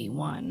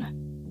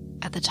 1981.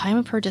 At the time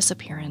of her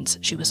disappearance,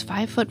 she was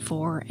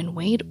 5'4" and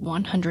weighed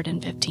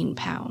 115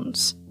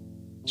 pounds.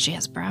 She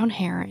has brown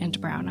hair and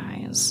brown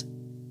eyes.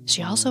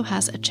 She also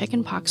has a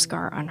chickenpox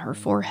scar on her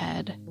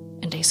forehead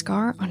and a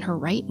scar on her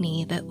right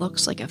knee that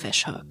looks like a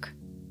fishhook.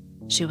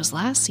 She was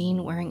last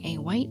seen wearing a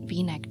white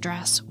V-neck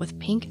dress with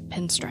pink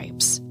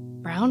pinstripes,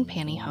 brown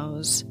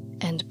pantyhose,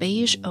 and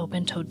beige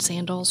open-toed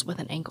sandals with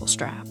an ankle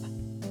strap.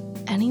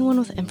 Anyone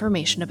with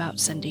information about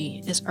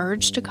Cindy is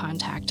urged to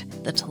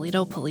contact the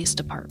Toledo Police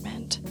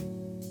Department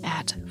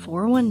at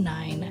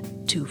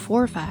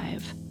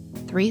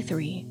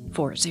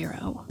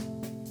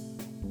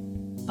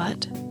 419-245-3340.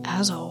 But,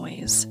 as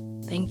always,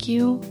 thank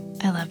you,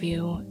 I love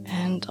you,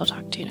 and I'll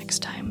talk to you next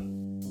time.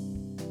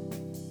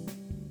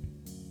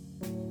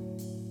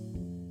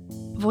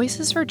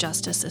 Voices for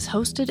Justice is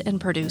hosted and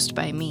produced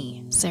by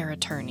me, Sarah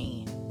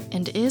Turney,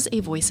 and is a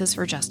Voices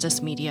for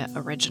Justice Media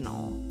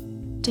original.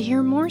 To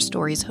hear more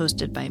stories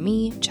hosted by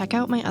me, check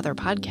out my other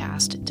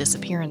podcast,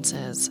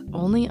 Disappearances,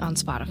 only on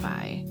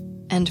Spotify.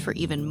 And for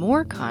even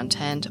more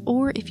content,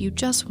 or if you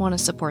just want to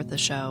support the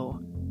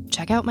show,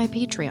 check out my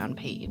Patreon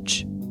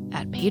page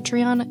at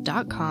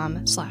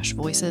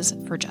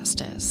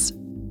patreon.com/voicesforjustice.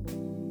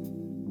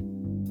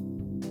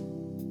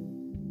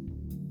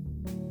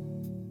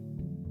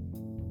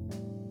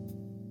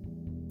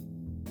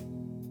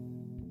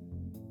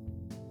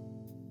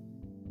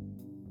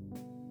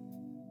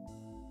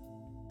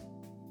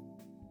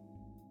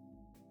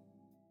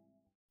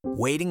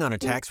 Waiting on a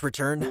tax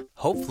return?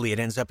 Hopefully it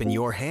ends up in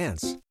your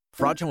hands.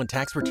 Fraudulent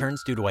tax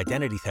returns due to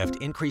identity theft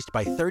increased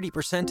by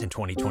 30% in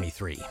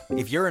 2023.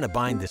 If you're in a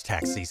bind this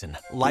tax season,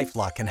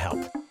 LifeLock can help.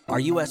 Our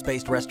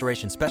U.S.-based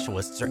restoration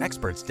specialists are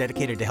experts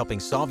dedicated to helping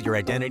solve your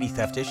identity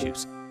theft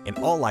issues. And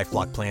all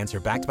LifeLock plans are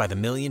backed by the $1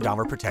 Million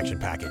Protection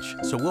Package.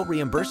 So we'll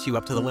reimburse you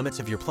up to the limits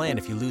of your plan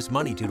if you lose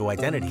money due to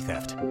identity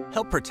theft.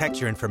 Help protect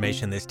your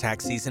information this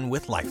tax season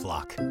with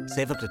LifeLock.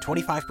 Save up to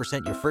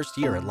 25% your first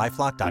year at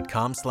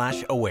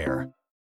LifeLock.com/aware.